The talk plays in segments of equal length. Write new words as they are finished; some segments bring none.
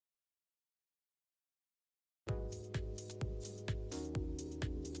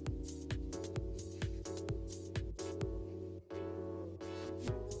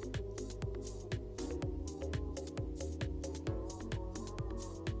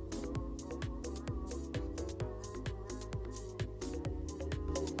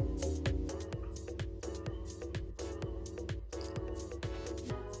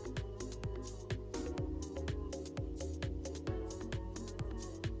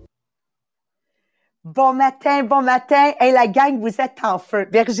Bon matin, bon matin. Hey, la gang, vous êtes en feu.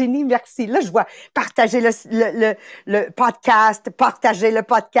 Virginie, merci. Là, je vois partager le podcast, partager le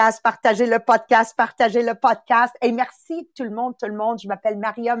podcast, partager le podcast, partager le podcast. Et merci tout le monde, tout le monde. Je m'appelle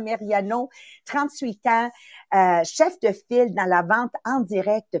Maria Meriano, 38 ans, chef de file dans la vente en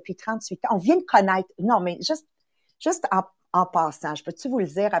direct depuis 38 ans. On vient de connaître, non, mais juste en passant, je peux-tu vous le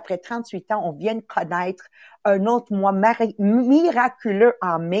dire, après 38 ans, on vient de connaître un autre mois miraculeux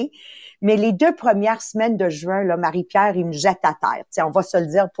en mai, mais les 2 premières semaines de juin, là, Marie-Pierre, il me jette à terre. T'sais, on va se le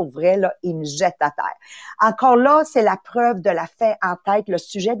dire pour vrai, là, il me jette à terre. Encore là, c'est la preuve de la fait en tête, le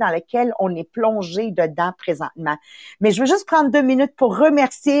sujet dans lequel on est plongé dedans présentement. Mais je veux juste prendre 2 minutes pour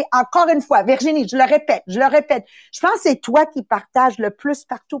remercier encore une fois, Virginie, je le répète, je pense que c'est toi qui partages le plus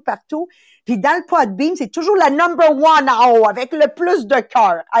partout. Puis dans le Podbeam, c'est toujours la number one en haut avec le plus de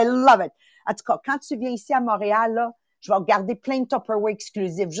cœur. I love it. En tout cas, quand tu viens ici à Montréal, là, je vais regarder plein de Tupperware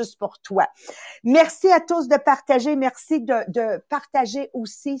exclusifs juste pour toi. Merci à tous de partager. Merci de partager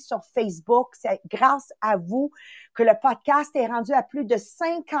aussi sur Facebook. C'est grâce à vous que le podcast est rendu à plus de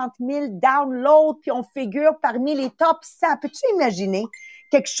 50 000 downloads, puis on figure parmi les top 100. Peux-tu imaginer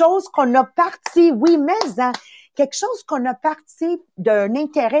quelque chose qu'on a parti, oui, mais quelque chose qu'on a parti d'un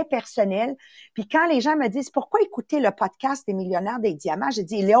intérêt personnel. Puis quand les gens me disent « Pourquoi écouter le podcast des millionnaires des diamants? » J'ai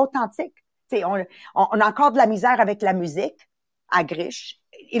dit « Il est authentique. » On a encore de la misère avec la musique à Griche.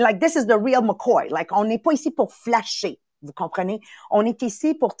 Like, this is the real McCoy. Like, on n'est pas ici pour flasher. Vous comprenez? On est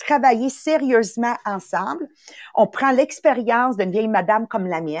ici pour travailler sérieusement ensemble. On prend l'expérience d'une vieille madame comme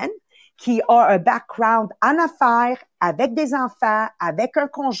la mienne, qui a un background en affaires, avec des enfants, avec un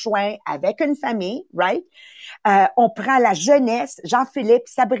conjoint, avec une famille, right? On prend la jeunesse, Jean-Philippe,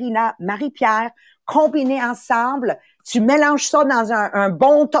 Sabrina, Marie-Pierre, combinés ensemble. Tu mélanges ça dans un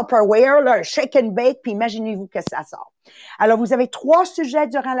bon Tupperware, là, un shake and bake, puis imaginez-vous que ça sort. Alors, vous avez 3 sujets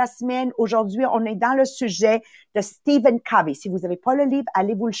durant la semaine. Aujourd'hui, on est dans le sujet de Stephen Covey. Si vous n'avez pas le livre,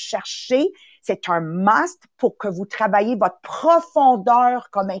 allez vous le chercher. C'est un must pour que vous travailliez votre profondeur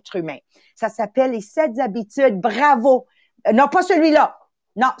comme être humain. Ça s'appelle les 7 habitudes. Bravo! Non, pas celui-là.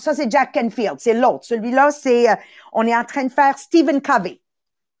 Non, ça, c'est Jack Canfield. C'est l'autre. Celui-là, c'est, on est en train de faire Stephen Covey.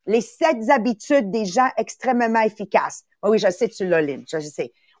 Les 7 habitudes des gens extrêmement efficaces. Oui, je sais, tu l'as, Lynn. Je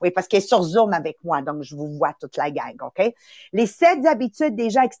sais. Oui, parce qu'elle est sur Zoom avec moi, donc je vous vois toute la gang, OK? Les 7 habitudes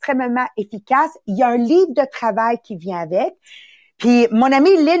des gens extrêmement efficaces. Il y a un livre de travail qui vient avec. Puis, mon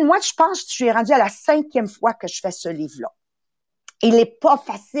amie Lynn, moi, je pense que je suis rendue à la 5e fois que je fais ce livre-là. Il est pas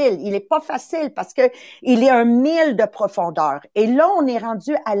facile parce que il est un 1000 de profondeur. Et là, on est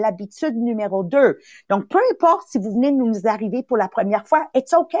rendu à l'habitude numéro 2. Donc, peu importe si vous venez de nous arriver pour la première fois,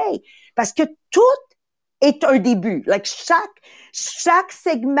 it's okay. Parce que tout est un début. Like, chaque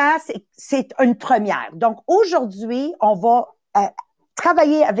segment, c'est une première. Donc, aujourd'hui, on va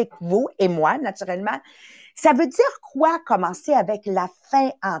travailler avec vous et moi, naturellement. Ça veut dire quoi commencer avec la fin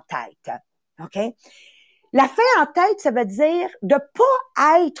en tête? OK? La fin en tête, ça veut dire de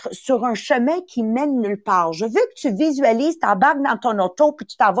pas être sur un chemin qui mène nulle part. Je veux que tu visualises, t'embarques dans ton auto puis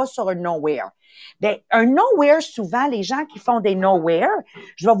tu t'en vas sur un nowhere. Bien, un nowhere, souvent, les gens qui font des nowhere,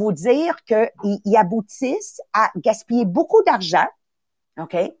 je vais vous dire qu'ils aboutissent à gaspiller beaucoup d'argent.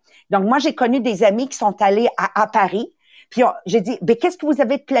 OK? Donc, moi, j'ai connu des amis qui sont allés à Paris. Puis, j'ai dit, ben, qu'est-ce que vous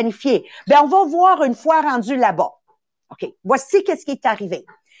avez planifié? Ben, on va voir une fois rendu là-bas. OK. Voici qu'est-ce qui est arrivé.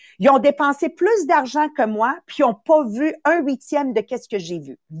 Ils ont dépensé plus d'argent que moi, puis ils n'ont pas vu 1/8 de qu'est-ce que j'ai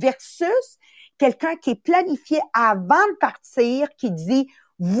vu. Versus quelqu'un qui est planifié avant de partir, qui dit,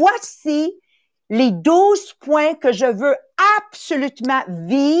 voici les 12 points que je veux absolument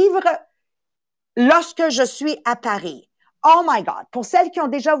vivre lorsque je suis à Paris. Oh my God! Pour celles qui ont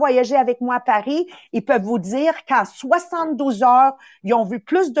déjà voyagé avec moi à Paris, ils peuvent vous dire qu'en 72 heures, ils ont vu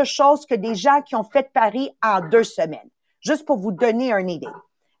plus de choses que des gens qui ont fait Paris en 2 semaines. Juste pour vous donner une idée.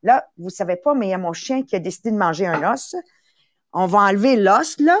 Là, vous savez pas, mais il y a mon chien qui a décidé de manger un os. On va enlever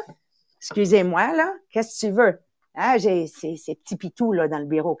l'os, là. Excusez-moi, là. Qu'est-ce que tu veux? Hein, j'ai ces petits pitous, là, dans le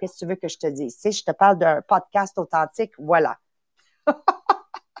bureau. Qu'est-ce que tu veux que je te dise? Tu sais, je te parle d'un podcast authentique. Voilà.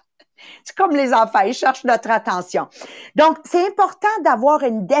 C'est comme les enfants, ils cherchent notre attention. Donc, c'est important d'avoir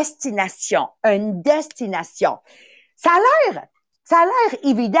une destination. Une destination. Ça a l'air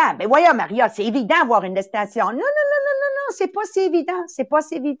évident. Mais voyons, Maria, c'est évident d'avoir une destination. Non, c'est pas si évident. C'est pas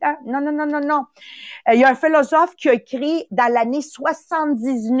si évident. Non. Il y a un philosophe qui a écrit dans l'année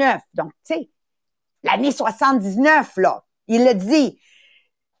 79. Donc, tu sais, l'année 79, là, il a dit,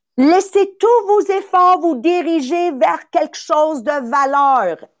 laissez tous vos efforts vous diriger vers quelque chose de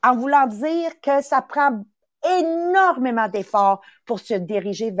valeur, en voulant dire que ça prend énormément d'efforts pour se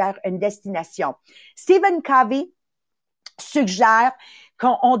diriger vers une destination. Stephen Covey suggère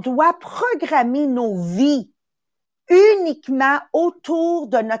qu'on doit programmer nos vies uniquement autour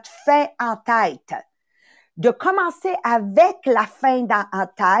de notre fin en tête. De commencer avec la fin en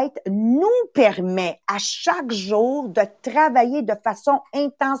tête nous permet à chaque jour de travailler de façon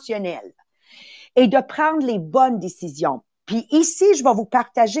intentionnelle et de prendre les bonnes décisions. Puis ici, je vais vous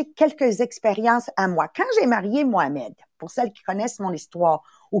partager quelques expériences à moi. Quand j'ai marié Mohamed, pour celles qui connaissent mon histoire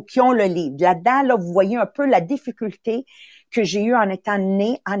ou qui ont le livre, là-dedans, là, vous voyez un peu la difficulté que j'ai eue en étant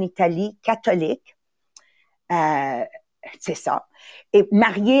née en Italie, catholique. C'est ça. Et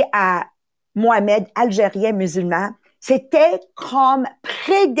mariée à Mohamed, algérien, musulman, c'était comme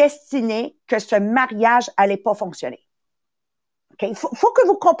prédestiné que ce mariage allait pas fonctionner. Okay? Faut que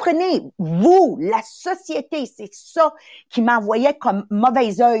vous compreniez, vous, la société, c'est ça qui m'envoyait comme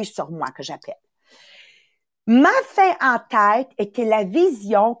mauvais œil sur moi, que j'appelle. Ma fin en tête était la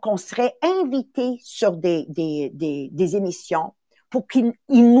vision qu'on serait invité sur des émissions pour qu'ils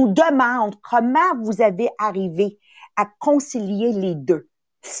nous demandent comment vous avez arrivé à concilier les deux,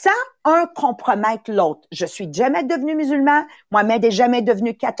 sans un compromettre l'autre. Je suis jamais devenu musulman, Mohamed n'est jamais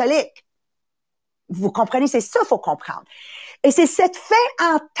devenu catholique. Vous comprenez? C'est ça qu'il faut comprendre. Et c'est cette fin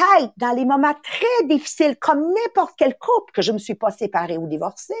en tête dans les moments très difficiles, comme n'importe quel couple, que je me suis pas séparée ou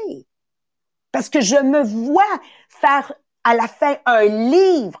divorcée. Parce que je me vois faire à la fin un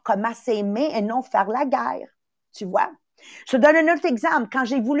livre, comment s'aimer et non faire la guerre. Tu vois? Je te donne un autre exemple. Quand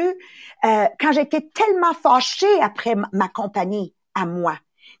j'étais tellement fâchée après ma compagnie à moi,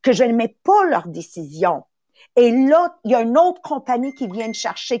 que je n'aimais pas leurs décisions. Et là, il y a une autre compagnie qui vient me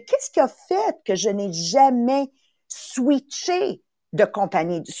chercher. Qu'est-ce qui a fait que je n'ai jamais switché de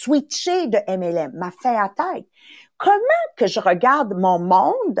compagnie, switché de MLM, ma fin à tête? Comment que je regarde mon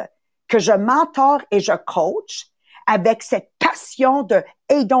monde, que je mentore et je coach avec cette passion de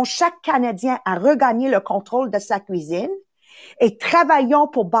aidons chaque Canadien à regagner le contrôle de sa cuisine et travaillons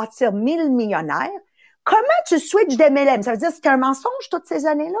pour bâtir 1000 millionnaires. Comment tu switches d'MLM? Ça veut dire que c'était un mensonge toutes ces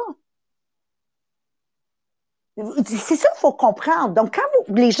années-là. C'est ça qu'il faut comprendre. Donc,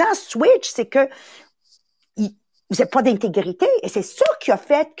 quand les gens switchent, c'est que vous n'avez pas d'intégrité. Et c'est ça qui a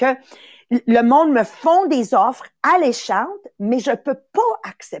fait que le monde me font des offres alléchantes, mais je peux pas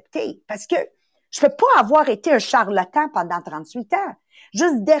accepter parce que je peux pas avoir été un charlatan pendant 38 ans.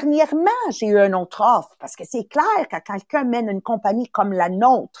 Juste dernièrement, j'ai eu une autre offre parce que c'est clair que quand quelqu'un mène une compagnie comme la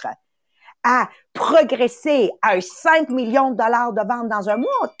nôtre à progresser à 5 millions de dollars de vente dans un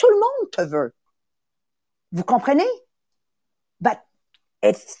mois, tout le monde te veut. Vous comprenez? But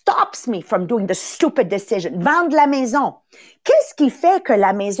it stops me from doing the stupid decision. Vendre la maison. Qu'est-ce qui fait que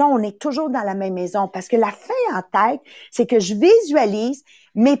la maison, on est toujours dans la même maison? Parce que la fin en tête, c'est que je visualise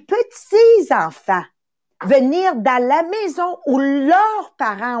mes petits-enfants venir dans la maison où leurs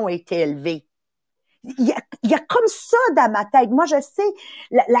parents ont été élevés. Il y a comme ça dans ma tête. Moi, je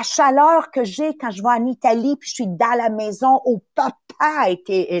sais la chaleur que j'ai quand je vais en Italie puis je suis dans la maison où papa a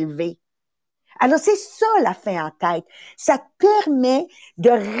été élevé. Alors, c'est ça la fin en tête. Ça te permet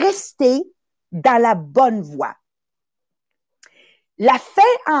de rester dans la bonne voie. La fin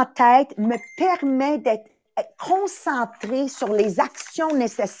en tête me permet d'être concentré sur les actions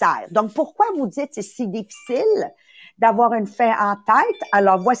nécessaires. Donc, pourquoi vous dites c'est si difficile d'avoir une fin en tête?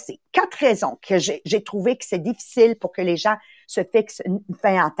 Alors, voici 4 raisons que j'ai trouvé que c'est difficile pour que les gens se fixent une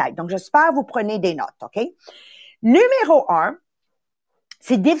fin en tête. Donc, j'espère que vous prenez des notes, OK? Numéro 1,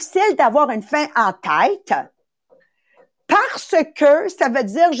 c'est difficile d'avoir une fin en tête parce que ça veut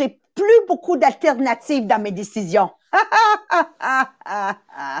dire que j'ai plus beaucoup d'alternatives dans mes décisions.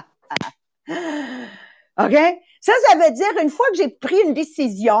 OK? Ça veut dire, une fois que j'ai pris une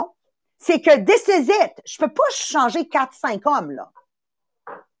décision, c'est que this is it. Je peux pas changer 4-5 hommes, là.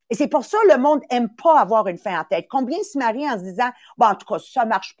 Et c'est pour ça que le monde aime pas avoir une fin en tête. Combien se marient en se disant, bon, en tout cas, si ça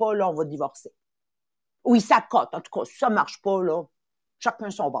marche pas, là, on va divorcer. Ou ils s'accotent. En tout cas, si ça marche pas, là, chacun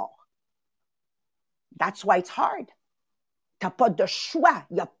son bord. That's why it's hard. T'as pas de choix.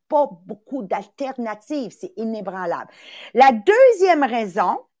 Il n'y a pas beaucoup d'alternatives. C'est inébranlable. La deuxième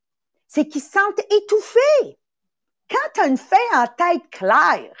raison, c'est qu'ils se sentent étouffés. Quand tu as une fin en tête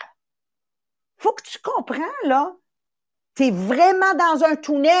claire, faut que tu comprends, là, tu es vraiment dans un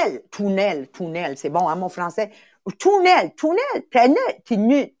tunnel. Tunnel, c'est bon, hein, mon français. Tunnel, t'es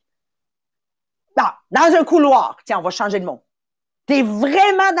nu. Non, dans un couloir. Tiens, on va changer de mot. T'es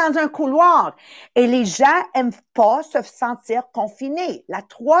vraiment dans un couloir. Et les gens aiment pas se sentir confinés. La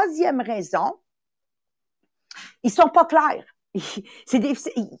troisième raison, ils sont pas clairs. C'est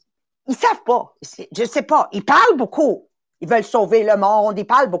difficile. Ils savent pas. Je sais pas. Ils parlent beaucoup. Ils veulent sauver le monde. Ils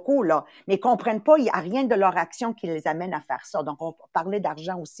parlent beaucoup, là. Mais ils comprennent pas. Il n'y a rien de leur action qui les amène à faire ça. Donc, on va parler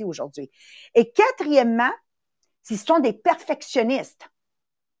d'argent aussi aujourd'hui. Et quatrièmement, ils sont des perfectionnistes.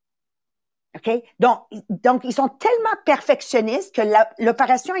 OK? Donc, ils sont tellement perfectionnistes que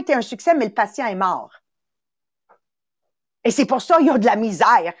l'opération était un succès, mais le patient est mort. Et c'est pour ça qu'ils ont de la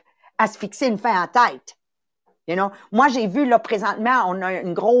misère à se fixer une fin en tête. You know? Moi, j'ai vu, là, présentement, on a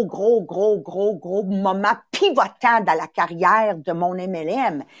un gros moment pivotant dans la carrière de mon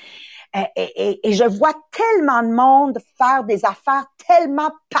MLM. Et je vois tellement de monde faire des affaires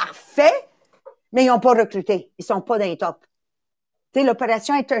tellement parfaites, mais ils n'ont pas recruté. Ils sont pas dans les top. Tu sais,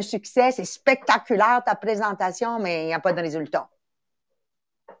 l'opération est un succès, c'est spectaculaire ta présentation, mais il n'y a pas de résultat.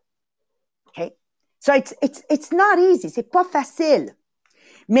 OK? So, it's not easy. C'est pas facile.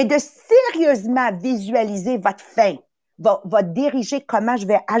 Mais de sérieusement visualiser votre fin va diriger comment je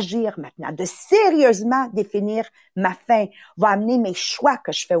vais agir maintenant. De sérieusement définir ma fin va amener mes choix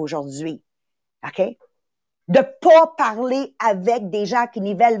que je fais aujourd'hui. OK? De pas parler avec des gens qui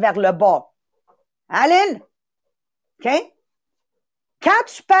nivellent vers le bas. Aline? OK? Quand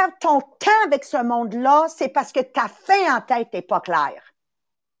tu perds ton temps avec ce monde-là, c'est parce que ta fin en tête n'est pas claire.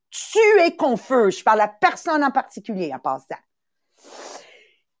 Tu es confus. Je parle à personne en particulier en passant.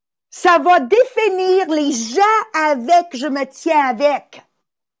 Ça va définir les gens avec je me tiens avec.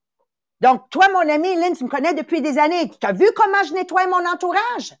 Donc, toi, mon ami, Lynn, tu me connais depuis des années. Tu as vu comment je nettoie mon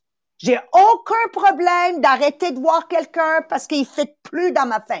entourage? J'ai aucun problème d'arrêter de voir quelqu'un parce qu'il ne fit plus dans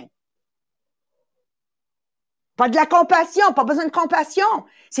ma fin. Pas de la compassion, pas besoin de compassion.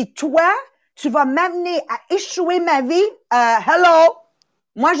 C'est toi, tu vas m'amener à échouer ma vie. Hello!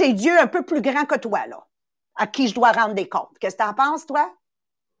 Moi, j'ai Dieu un peu plus grand que toi, là, à qui je dois rendre des comptes. Qu'est-ce que tu en penses, toi?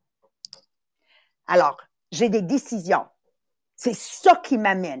 Alors, j'ai des décisions. C'est ça qui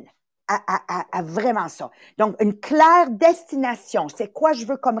m'amène à vraiment ça. Donc, une claire destination. C'est quoi je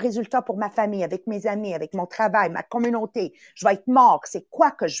veux comme résultat pour ma famille, avec mes amis, avec mon travail, ma communauté. Je vais être mort. C'est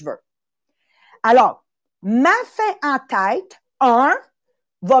quoi que je veux? Alors, ma fin en tête,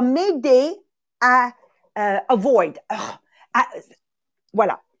 va m'aider à avoid.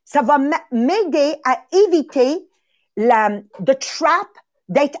 Voilà. Ça va m'aider à éviter the trap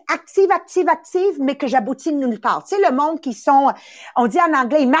d'être active, mais que j'aboutis nulle part. Tu sais, le monde qui sont, on dit en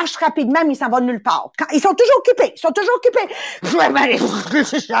anglais, ils marchent rapidement, mais ils s'en vont nulle part. Ils sont toujours occupés.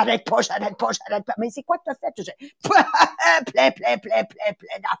 J'arrête pas. Mais c'est quoi que tu as fait? Plein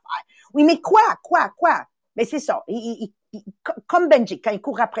d'affaires. Oui, mais quoi? Mais c'est ça. Comme Benji, quand il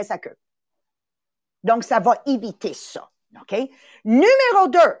court après sa queue. Donc, ça va éviter ça. OK? Numéro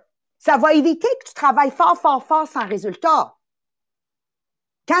 2, ça va éviter que tu travailles fort sans résultat.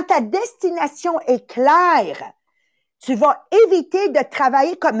 Quand ta destination est claire, tu vas éviter de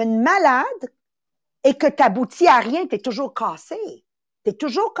travailler comme une malade et que tu aboutis à rien, tu es toujours cassé. Tu es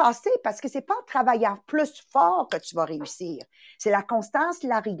toujours cassé parce que c'est pas en travaillant plus fort que tu vas réussir. C'est la constance,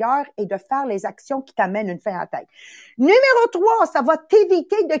 la rigueur et de faire les actions qui t'amènent une fin en tête. Numéro 3, ça va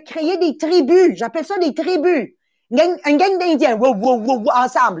t'éviter de créer des tribus. J'appelle ça des tribus. Une gang d'Indiens,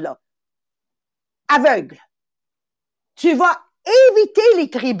 ensemble, là. Aveugles. Tu vas éviter les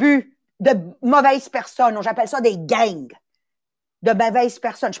tribus de mauvaises personnes. J'appelle ça des gangs de mauvaises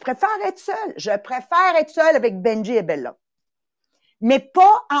personnes. Je préfère être seule avec Benji et Bella. Mais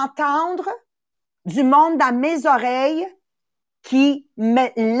pas entendre du monde dans mes oreilles qui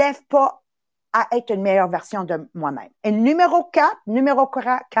me lève pas à être une meilleure version de moi-même. Et numéro 4,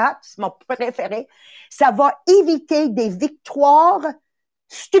 c'est mon préféré, ça va éviter des victoires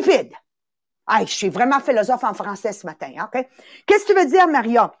stupides. Hey, je suis vraiment philosophe en français ce matin, OK? Qu'est-ce que tu veux dire,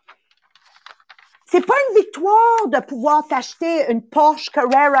 Maria? C'est pas une victoire de pouvoir t'acheter une Porsche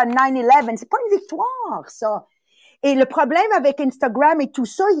Carrera 911. C'est pas une victoire, ça. Et le problème avec Instagram et tout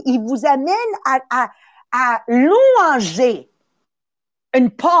ça, il vous amène à louanger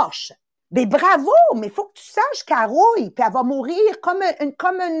une Porsche. Mais bravo, mais il faut que tu saches qu'elle rouille, puis elle va mourir comme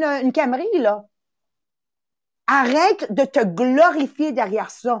une Camry, là. Arrête de te glorifier derrière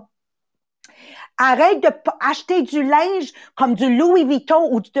ça. Arrête d'acheter du linge comme du Louis Vuitton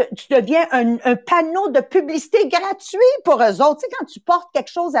où tu deviens un panneau de publicité gratuit pour eux autres. Tu sais, quand tu portes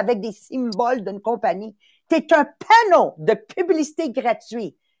quelque chose avec des symboles d'une compagnie, tu es un panneau de publicité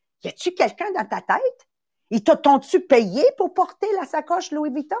gratuit. Y a-tu quelqu'un dans ta tête? Ils t'ont-tu payé pour porter la sacoche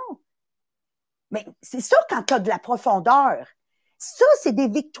Louis Vuitton? Mais c'est ça quand tu as de la profondeur. Ça, c'est des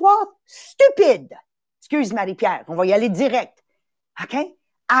victoires stupides. Excuse Marie-Pierre, on va y aller direct. OK?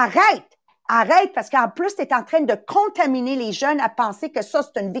 Arrête, parce qu'en plus, tu es en train de contaminer les jeunes à penser que ça,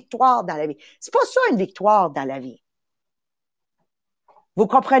 c'est une victoire dans la vie. C'est pas ça, une victoire dans la vie. Vous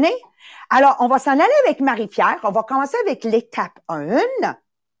comprenez? Alors, on va s'en aller avec Marie-Pierre. On va commencer avec l'étape 1,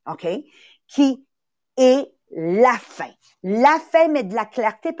 OK, qui est la fin. La fin, mais de la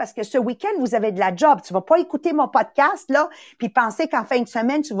clarté, parce que ce week-end, vous avez de la job. Tu vas pas écouter mon podcast, là, puis penser qu'en fin de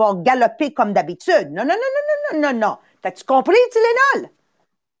semaine, tu vas galoper comme d'habitude. Non, non, non, non, non, non, non, non. T'as-tu compris, Tylenol?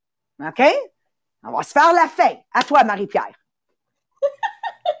 OK? On va se faire la fin. À toi, Marie-Pierre.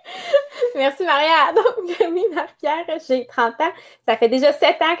 Merci, Maria. Donc, oui, Marie-Pierre, j'ai 30 ans. Ça fait déjà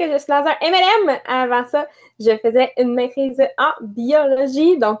 7 ans que je suis dans un MLM. Avant ça, je faisais une maîtrise en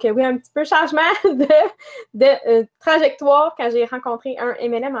biologie. Donc, oui, un petit peu changement de trajectoire quand j'ai rencontré un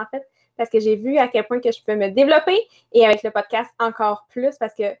MLM, en fait, parce que j'ai vu à quel point que je peux me développer et avec le podcast encore plus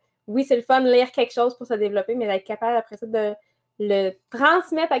parce que, oui, c'est le fun de lire quelque chose pour se développer, mais d'être capable après ça de le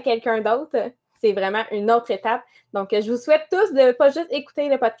transmettre à quelqu'un d'autre, c'est vraiment une autre étape. Donc, je vous souhaite tous de ne pas juste écouter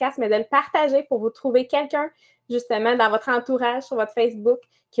le podcast, mais de le partager pour vous trouver quelqu'un, justement, dans votre entourage, sur votre Facebook,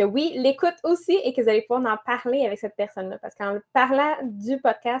 que oui, l'écoute aussi et que vous allez pouvoir en parler avec cette personne-là. Parce qu'en parlant du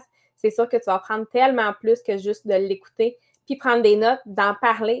podcast, c'est sûr que tu vas apprendre tellement plus que juste de l'écouter, puis prendre des notes, d'en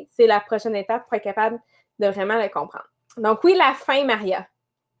parler. C'est la prochaine étape pour être capable de vraiment le comprendre. Donc, oui, la fin, Maria.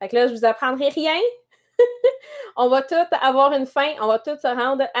 Fait que là, je vous apprendrai rien. On va tous avoir une fin. On va tous se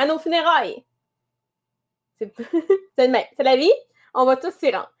rendre à nos funérailles. C'est la vie. On va tous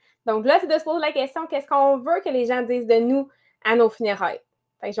s'y rendre. Donc là, c'est de se poser la question, qu'est-ce qu'on veut que les gens disent de nous à nos funérailles?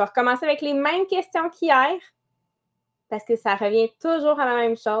 Fait que je vais recommencer avec les mêmes questions qu'hier, parce que ça revient toujours à la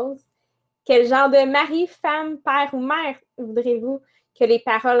même chose. Quel genre de mari, femme, père ou mère voudrez-vous que les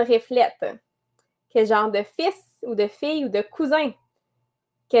paroles reflètent? Quel genre de fils ou de fille ou de cousin?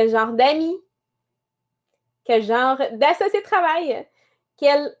 Quel genre d'amis? Quel genre d'associé de travail?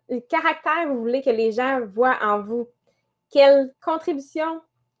 Quel caractère vous voulez que les gens voient en vous? Quelle contribution,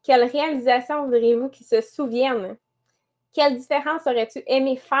 quelle réalisation voudriez-vous qu'ils se souviennent? Quelle différence aurais-tu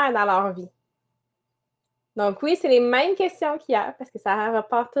aimé faire dans leur vie? Donc oui, c'est les mêmes questions qu'hier, parce que ça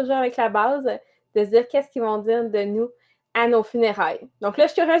repart toujours avec la base de se dire qu'est-ce qu'ils vont dire de nous à nos funérailles. Donc là,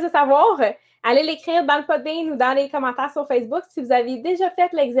 je suis curieuse de savoir, allez l'écrire dans le Podbean ou dans les commentaires sur Facebook si vous avez déjà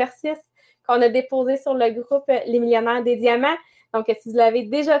fait l'exercice qu'on a déposé sur le groupe Les Millionnaires des Diamants. Donc, si vous l'avez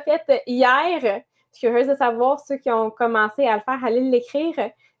déjà fait hier, je suis curieuse de savoir ceux qui ont commencé à le faire, allez l'écrire.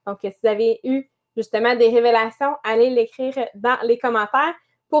 Donc, si vous avez eu justement des révélations, allez l'écrire dans les commentaires.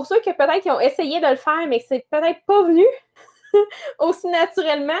 Pour ceux qui peut-être qui ont essayé de le faire, mais que c'est peut-être pas venu aussi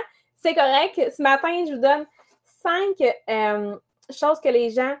naturellement, c'est correct. Ce matin, je vous donne 5 choses que les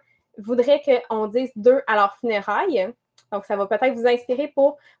gens voudraient qu'on dise d'eux à leur funérailles. Donc, ça va peut-être vous inspirer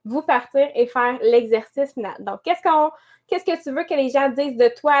pour vous partir et faire l'exercice final. Donc, qu'est-ce que tu veux que les gens disent de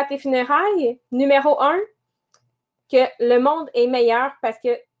toi à tes funérailles? Numéro 1, que le monde est meilleur parce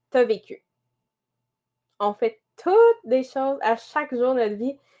que tu as vécu. On fait toutes des choses à chaque jour de notre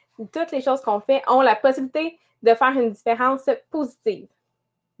vie. Toutes les choses qu'on fait ont la possibilité de faire une différence positive.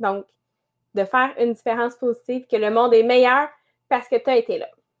 Donc, de faire une différence positive, que le monde est meilleur parce que tu as été là.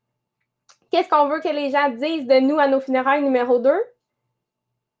 Qu'est-ce qu'on veut que les gens disent de nous à nos funérailles? Numéro 2,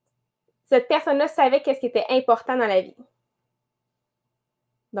 cette personne-là savait qu'est-ce qui était important dans la vie.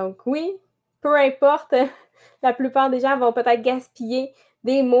 Donc oui, peu importe, la plupart des gens vont peut-être gaspiller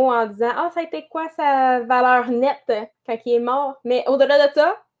des mots en disant « Ah, ça a été quoi sa valeur nette quand il est mort? » Mais au-delà de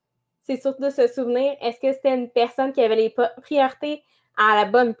ça, c'est surtout de se souvenir, est-ce que c'était une personne qui avait les priorités à la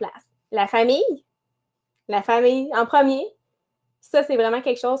bonne place? La famille en premier. Ça, c'est vraiment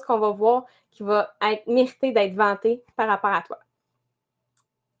quelque chose qu'on va voir qui va être mérité d'être vanté par rapport à toi.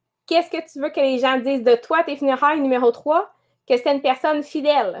 Qu'est-ce que tu veux que les gens disent de toi, tes funérailles? Numéro 3, que c'est une personne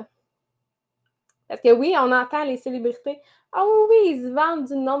fidèle. Parce que oui, on entend les célébrités. Ah oh, oui, ils se vantent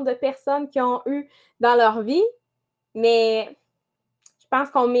du nombre de personnes qu'ils ont eu dans leur vie, mais je pense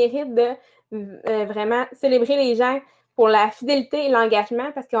qu'on mérite de vraiment célébrer les gens pour la fidélité et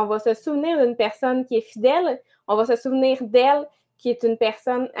l'engagement parce qu'on va se souvenir d'une personne qui est fidèle, on va se souvenir d'elle qui est une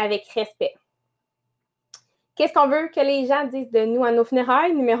personne avec respect. Qu'est-ce qu'on veut que les gens disent de nous à nos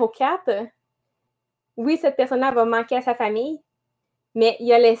funérailles? Numéro 4, oui, cette personne-là va manquer à sa famille, mais il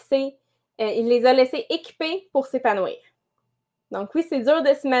les a laissés équipés pour s'épanouir. Donc oui, c'est dur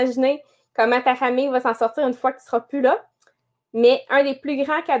de s'imaginer comment ta famille va s'en sortir une fois que tu ne seras plus là, mais un des plus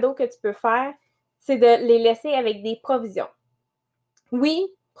grands cadeaux que tu peux faire, c'est de les laisser avec des provisions. Oui,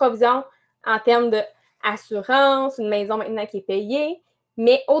 provisions en termes d'assurance, une maison maintenant qui est payée,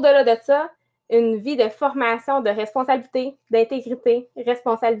 mais au-delà de ça, une vie de formation, de responsabilité, d'intégrité,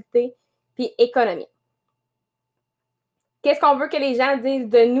 responsabilité, puis économie. Qu'est-ce qu'on veut que les gens disent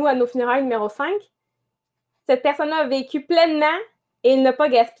de nous à nos funérailles? Numéro 5? Cette personne-là a vécu pleinement et il n'a pas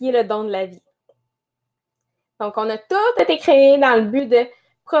gaspillé le don de la vie. Donc, on a tout été créé dans le but de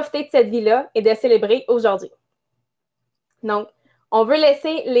profiter de cette vie-là et de célébrer aujourd'hui. Donc, on veut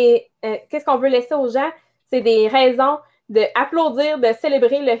laisser qu'est-ce qu'on veut laisser aux gens? C'est des raisons d'applaudir, de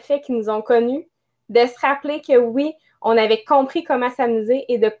célébrer le fait qu'ils nous ont connus, de se rappeler que oui, on avait compris comment s'amuser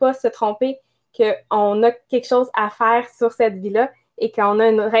et de ne pas se tromper qu'on a quelque chose à faire sur cette vie-là et qu'on a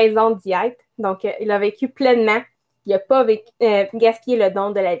une raison d'y être. Donc, il a vécu pleinement. Il n'a pas gaspillé le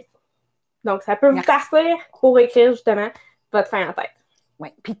don de la vie. Donc, ça peut vous partir pour écrire justement votre fin en tête. Oui.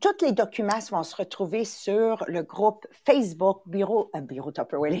 Puis tous les documents vont se retrouver sur le groupe Facebook Bureau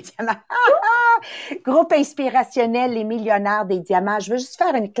Tupperware, les Diamants. Groupe inspirationnel, Les Millionnaires des Diamants. Je veux juste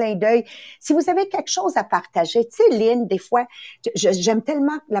faire un clin d'œil. Si vous avez quelque chose à partager, tu sais, Lynn, des fois, j'aime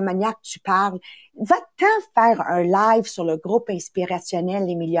tellement la manière que tu parles. Va-t'en faire un live sur le groupe inspirationnel,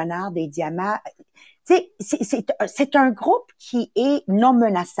 Les Millionnaires des Diamants. Tu sais, c'est un groupe qui est non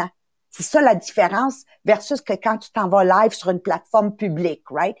menaçant. C'est ça la différence versus que quand tu t'en vas live sur une plateforme publique,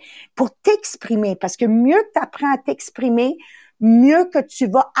 right? Pour t'exprimer, parce que mieux que tu apprends à t'exprimer, mieux que tu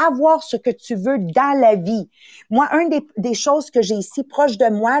vas avoir ce que tu veux dans la vie. Moi, des choses que j'ai ici proche de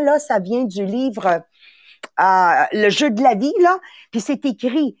moi, là, ça vient du livre Le jeu de la vie, là, puis c'est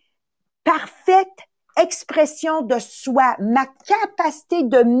écrit « Parfaite expression de soi, ma capacité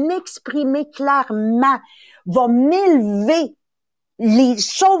de m'exprimer clairement va m'élever les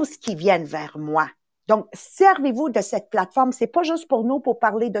choses qui viennent vers moi. » Donc, servez-vous de cette plateforme. C'est pas juste pour nous pour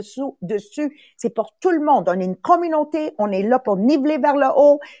parler dessus. C'est pour tout le monde. On est une communauté. On est là pour niveler vers le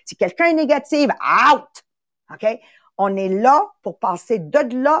haut. Si quelqu'un est négatif, out! OK? On est là pour passer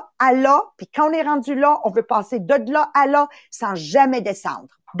de là à là. Puis quand on est rendu là, on veut passer de là à là sans jamais descendre.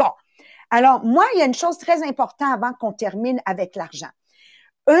 Bon. Alors, moi, il y a une chose très importante avant qu'on termine avec l'argent.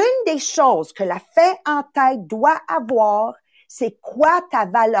 Une des choses que la fin en tête doit avoir, c'est quoi ta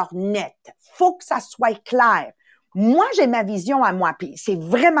valeur nette? Faut que ça soit clair. Moi, j'ai ma vision à moi, puis c'est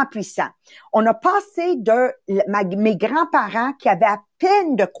vraiment puissant. On a passé de mes grands-parents qui avaient à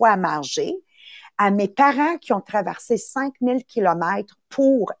peine de quoi manger à mes parents qui ont traversé 5000 kilomètres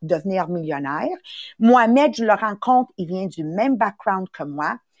pour devenir millionnaires. Mohamed, je le rencontre, il vient du même background que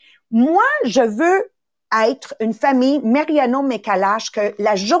moi. Moi, je veux être une famille Mariano-Mécalache, que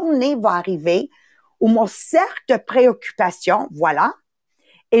la journée va arriver où mon cercle de préoccupation, voilà,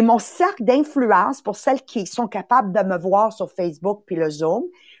 et mon cercle d'influence, pour celles qui sont capables de me voir sur Facebook puis le Zoom,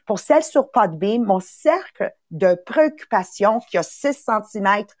 pour celles sur Podbean, mon cercle de préoccupation qui a 6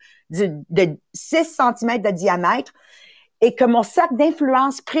 cm de diamètre, et que mon cercle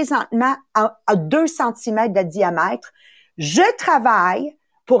d'influence présentement a 2 cm de diamètre, je travaille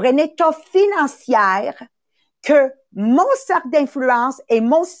pour un état financier que mon cercle d'influence et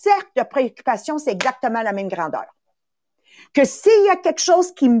mon cercle de préoccupation, c'est exactement la même grandeur. Que s'il y a quelque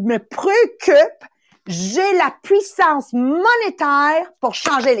chose qui me préoccupe, j'ai la puissance monétaire pour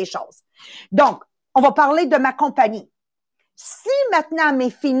changer les choses. Donc, on va parler de ma compagnie. Si maintenant mes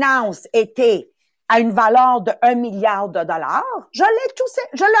finances étaient à une valeur de 1 milliard de dollars, je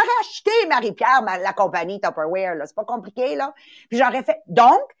l'aurais acheté, Marie-Pierre, la compagnie Tupperware, là. C'est pas compliqué, là. Puis j'aurais fait.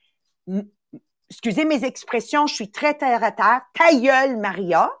 Donc, excusez mes expressions, je suis très terre à terre. Ta gueule,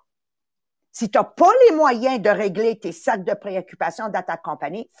 Maria. Si tu n'as pas les moyens de régler tes cercles de préoccupation dans ta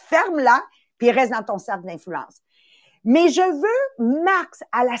compagnie, ferme-la, puis reste dans ton cercle d'influence. Mais je veux max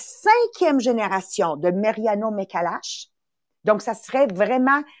à la 5e génération de Mariano-Mécalache. Donc, ça serait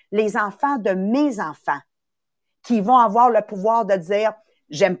vraiment les enfants de mes enfants qui vont avoir le pouvoir de dire «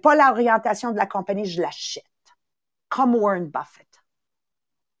 J'aime pas l'orientation de la compagnie, je l'achète. » Comme Warren Buffett.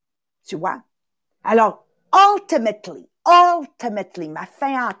 Tu vois? Alors, ultimately, ma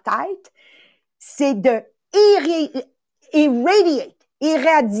fin en tête, c'est de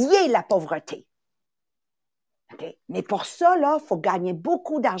irradier la pauvreté. Okay? Mais pour ça, là, il faut gagner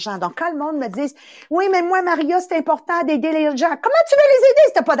beaucoup d'argent. Donc, quand le monde me dit « Oui, mais moi, Maria, c'est important d'aider les gens. » Comment tu veux les aider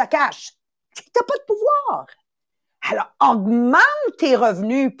si tu n'as pas de cash? Si tu n'as pas de pouvoir. Alors, augmente tes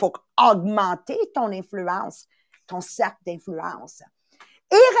revenus pour augmenter ton influence, ton cercle d'influence.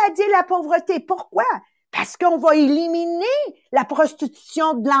 Éradier la pauvreté. Pourquoi? Parce qu'on va éliminer la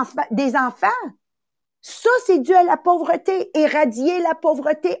prostitution des enfants. Ça, c'est dû à la pauvreté. Éradier la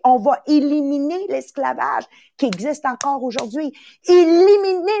pauvreté, on va éliminer l'esclavage qui existe encore aujourd'hui.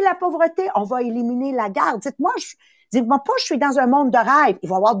 Éliminer la pauvreté, on va éliminer la guerre. Dites-moi pas je suis dans un monde de rêve. Il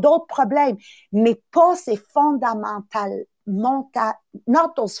va y avoir d'autres problèmes, mais pas ces fondamentals, not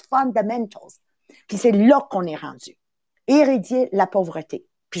those fundamentals. Puis c'est là qu'on est rendu. Éradier la pauvreté.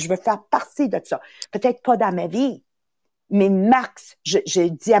 Puis je veux faire partie de ça. Peut-être pas dans ma vie, mais max, j'ai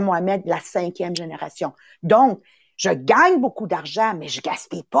dit à Mohamed, la 5e génération. Donc, je gagne beaucoup d'argent, mais je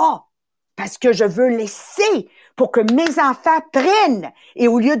gaspille pas. Parce que je veux laisser pour que mes enfants prennent. Et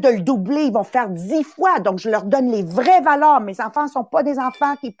au lieu de le doubler, ils vont faire 10 fois. Donc, je leur donne les vraies valeurs. Mes enfants ne sont pas des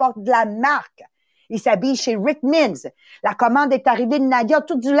enfants qui portent de la marque. Il s'habille chez Rick Mins. La commande est arrivée de Nadia,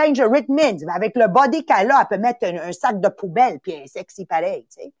 tout du linge Rick Mins. Mais avec le body qu'elle a, elle peut mettre un sac de poubelle puis elle est sexy pareil,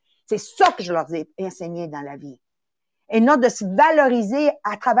 tu sais. C'est ça que je leur ai enseigné dans la vie. Et non de se valoriser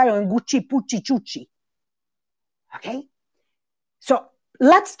à travers un Gucci Pucci Chucci. OK? So,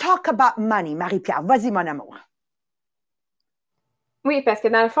 let's talk about money, Marie-Pierre. Vas-y, mon amour. Oui, parce que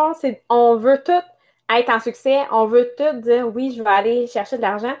dans le fond, on veut tout être en succès, on veut tout dire oui, je vais aller chercher de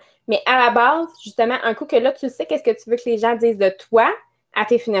l'argent, mais à la base, justement, un coup que là, tu sais qu'est-ce que tu veux que les gens disent de toi à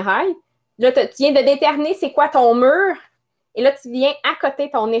tes funérailles, là, tu viens de déterminer c'est quoi ton mur, et là, tu viens à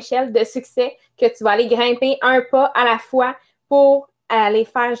côté ton échelle de succès que tu vas aller grimper un pas à la fois pour aller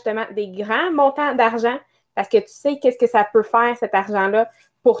faire justement des grands montants d'argent parce que tu sais qu'est-ce que ça peut faire cet argent-là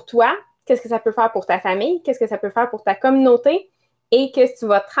pour toi, qu'est-ce que ça peut faire pour ta famille, qu'est-ce que ça peut faire pour ta communauté et que tu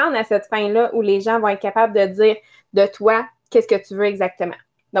vas te rendre à cette fin-là où les gens vont être capables de dire de toi qu'est-ce que tu veux exactement.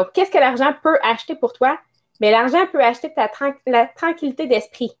 Donc, qu'est-ce que l'argent peut acheter pour toi? Bien, l'argent peut acheter la tranquillité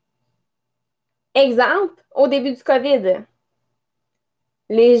d'esprit. Exemple, au début du COVID,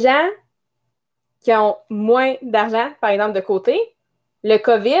 les gens qui ont moins d'argent, par exemple, de côté, le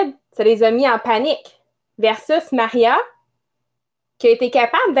COVID, ça les a mis en panique. Versus Maria, qui a été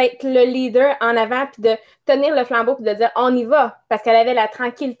capable d'être le leader en avant, puis de tenir le flambeau, puis de dire on y va, parce qu'elle avait la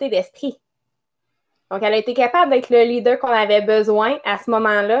tranquillité d'esprit. Donc, elle a été capable d'être le leader qu'on avait besoin à ce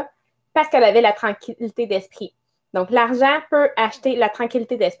moment-là, parce qu'elle avait la tranquillité d'esprit. Donc, l'argent peut acheter la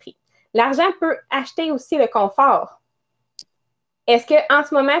tranquillité d'esprit. L'argent peut acheter aussi le confort. Est-ce qu'en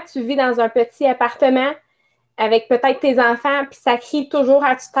ce moment, tu vis dans un petit appartement avec peut-être tes enfants, puis ça crie toujours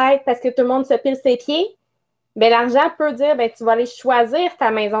à tue-tête parce que tout le monde se pile ses pieds? Bien, l'argent peut dire, bien, tu vas aller choisir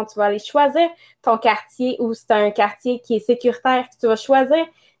ta maison, tu vas aller choisir ton quartier ou c'est un quartier qui est sécuritaire, tu vas choisir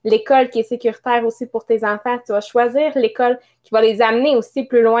l'école qui est sécuritaire aussi pour tes enfants, tu vas choisir l'école qui va les amener aussi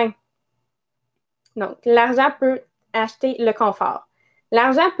plus loin. Donc, l'argent peut acheter le confort.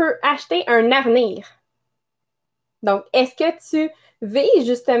 L'argent peut acheter un avenir. Donc, est-ce que tu vises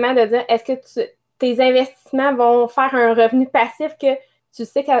justement de dire, est-ce que tes investissements vont faire un revenu passif que tu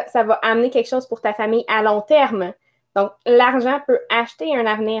sais que ça va amener quelque chose pour ta famille à long terme? Donc, l'argent peut acheter un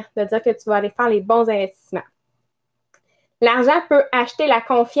avenir, de dire que tu vas aller faire les bons investissements. L'argent peut acheter la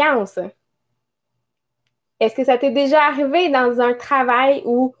confiance. Est-ce que ça t'est déjà arrivé dans un travail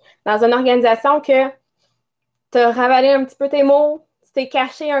ou dans une organisation que tu as ravalé un petit peu tes mots, tu t'es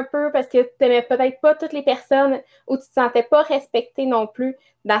caché un peu parce que tu n'aimais peut-être pas toutes les personnes ou tu ne te sentais pas respecté non plus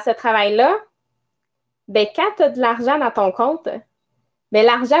dans ce travail-là? Bien, quand tu as de l'argent dans ton compte, bien,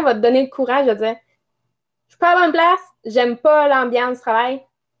 l'argent va te donner le courage de dire je suis pas à la bonne place, j'aime pas l'ambiance du travail,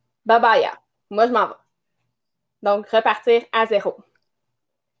 bye bye, moi je m'en vais. Donc, repartir à zéro.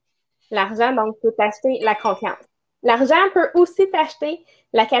 L'argent, donc, peut t'acheter la confiance. L'argent peut aussi t'acheter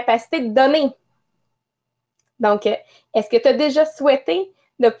la capacité de donner. Donc, est-ce que tu as déjà souhaité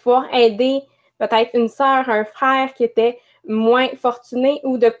de pouvoir aider peut-être une sœur, un frère qui était moins fortuné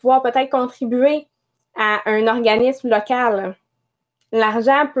ou de pouvoir peut-être contribuer à un organisme local?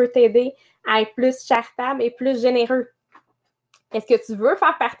 L'argent peut t'aider à être plus charitable et plus généreux. Est-ce que tu veux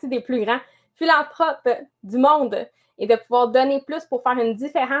faire partie des plus grands philanthropes du monde et de pouvoir donner plus pour faire une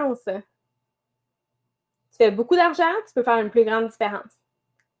différence? Tu fais beaucoup d'argent, tu peux faire une plus grande différence.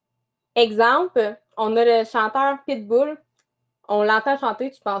 Exemple, on a le chanteur Pitbull. On l'entend chanter,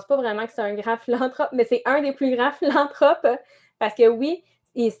 tu ne penses pas vraiment que c'est un grand philanthrope, mais c'est un des plus grands philanthropes parce que oui,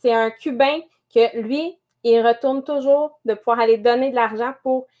 c'est un Cubain que lui, il retourne toujours de pouvoir aller donner de l'argent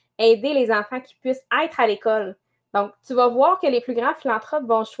pour aider les enfants qui puissent être à l'école. Donc, tu vas voir que les plus grands philanthropes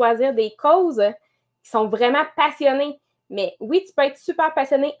vont choisir des causes qui sont vraiment passionnées. Mais oui, tu peux être super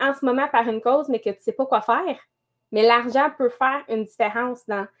passionné en ce moment par une cause, mais que tu ne sais pas quoi faire. Mais l'argent peut faire une différence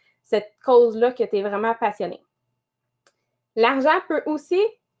dans cette cause-là que tu es vraiment passionné. L'argent peut aussi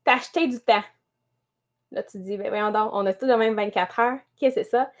t'acheter du temps. Là, tu te dis, ben voyons donc, on a tous le même 24 heures. Qu'est-ce que c'est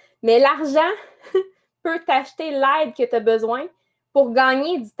ça? Mais l'argent peut t'acheter l'aide que tu as besoin pour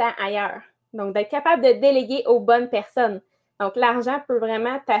gagner du temps ailleurs. Donc, d'être capable de déléguer aux bonnes personnes. Donc, l'argent peut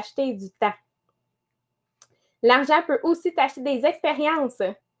vraiment t'acheter du temps. L'argent peut aussi t'acheter des expériences.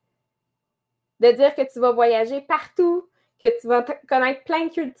 De dire que tu vas voyager partout, que tu vas connaître plein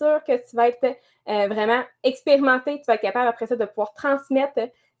de cultures, que tu vas être vraiment expérimenté, tu vas être capable après ça de pouvoir transmettre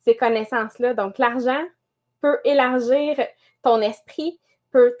ces connaissances-là. Donc, l'argent peut élargir ton esprit,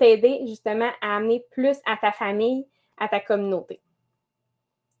 peut t'aider justement à amener plus à ta famille, à ta communauté.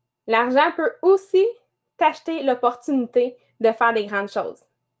 L'argent peut aussi t'acheter l'opportunité de faire des grandes choses.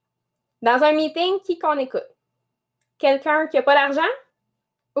 Dans un meeting, qui qu'on écoute? Quelqu'un qui n'a pas d'argent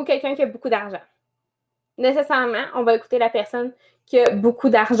ou quelqu'un qui a beaucoup d'argent? Nécessairement, on va écouter la personne qui a beaucoup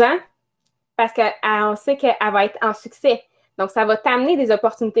d'argent parce qu'on sait qu'elle va être en succès. Donc, ça va t'amener des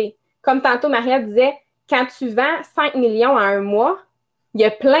opportunités. Comme tantôt, Maria disait, quand tu vends 5 millions en un mois, il y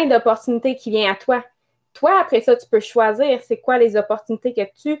a plein d'opportunités qui viennent à toi. Toi, après ça, tu peux choisir c'est quoi les opportunités que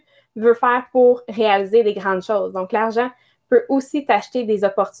tu veux faire pour réaliser des grandes choses. Donc, l'argent peut aussi t'acheter des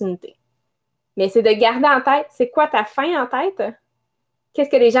opportunités. Mais c'est de garder en tête, c'est quoi ta fin en tête? Qu'est-ce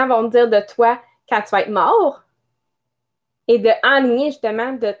que les gens vont te dire de toi quand tu vas être mort? Et de enligner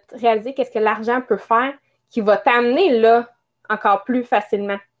justement, de réaliser qu'est-ce que l'argent peut faire qui va t'amener là encore plus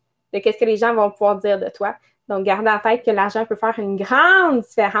facilement. De qu'est-ce que les gens vont pouvoir dire de toi. Donc, garde en tête que l'argent peut faire une grande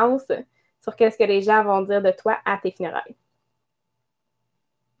différence sur qu'est-ce que les gens vont dire de toi à tes funérailles.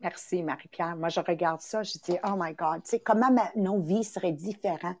 Merci, Marie-Pierre. Moi, je regarde ça, je dis, oh my God, tu sais, comment nos vies seraient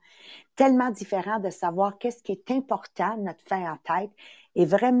différentes, tellement différents de savoir qu'est-ce qui est important, notre fin en tête, et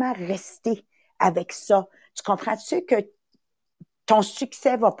vraiment rester avec ça. Tu comprends-tu que ton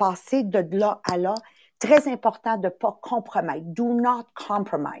succès va passer de là à là? Très important de ne pas compromettre. Do not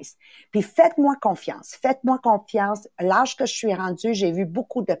compromise. Puis faites-moi confiance. Faites-moi confiance. L'âge que je suis rendue, j'ai vu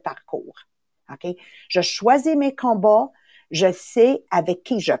beaucoup de parcours. OK? Je choisis mes combats. Je sais avec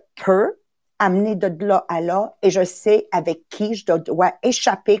qui je peux amener de là à là et je sais avec qui je dois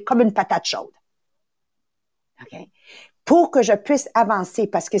échapper comme une patate chaude. OK? Pour que je puisse avancer.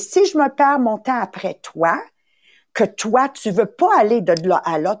 Parce que si je me perds mon temps après toi, que toi, tu veux pas aller de là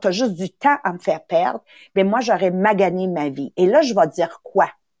à là, tu as juste du temps à me faire perdre, mais moi, j'aurais magané ma vie. Et là, je vais dire quoi?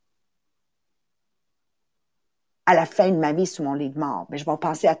 À la fin de ma vie sur mon lit de mort. Mais je vais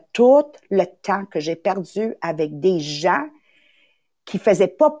penser à tout le temps que j'ai perdu avec des gens qui faisaient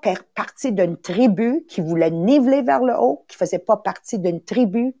pas partie d'une tribu, qui voulaient niveler vers le haut, qui faisaient pas partie d'une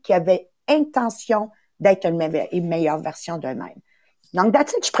tribu, qui avait intention d'être une meilleure version d'eux-mêmes. Donc,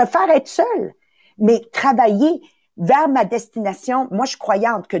 that's it, je préfère être seule, mais travailler vers ma destination, moi, je suis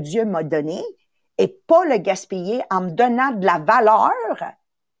croyante que Dieu m'a donné et pas le gaspiller en me donnant de la valeur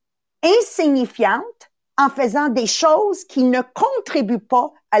insignifiante en faisant des choses qui ne contribuent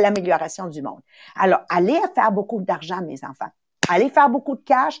pas à l'amélioration du monde. Alors, allez faire beaucoup d'argent, mes enfants. Allez faire beaucoup de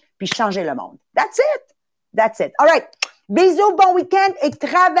cash, puis changer le monde. That's it. That's it. All right. Bisous, bon week-end et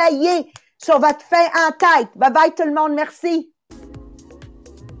travaillez sur votre fin en tête. Bye bye tout le monde. Merci.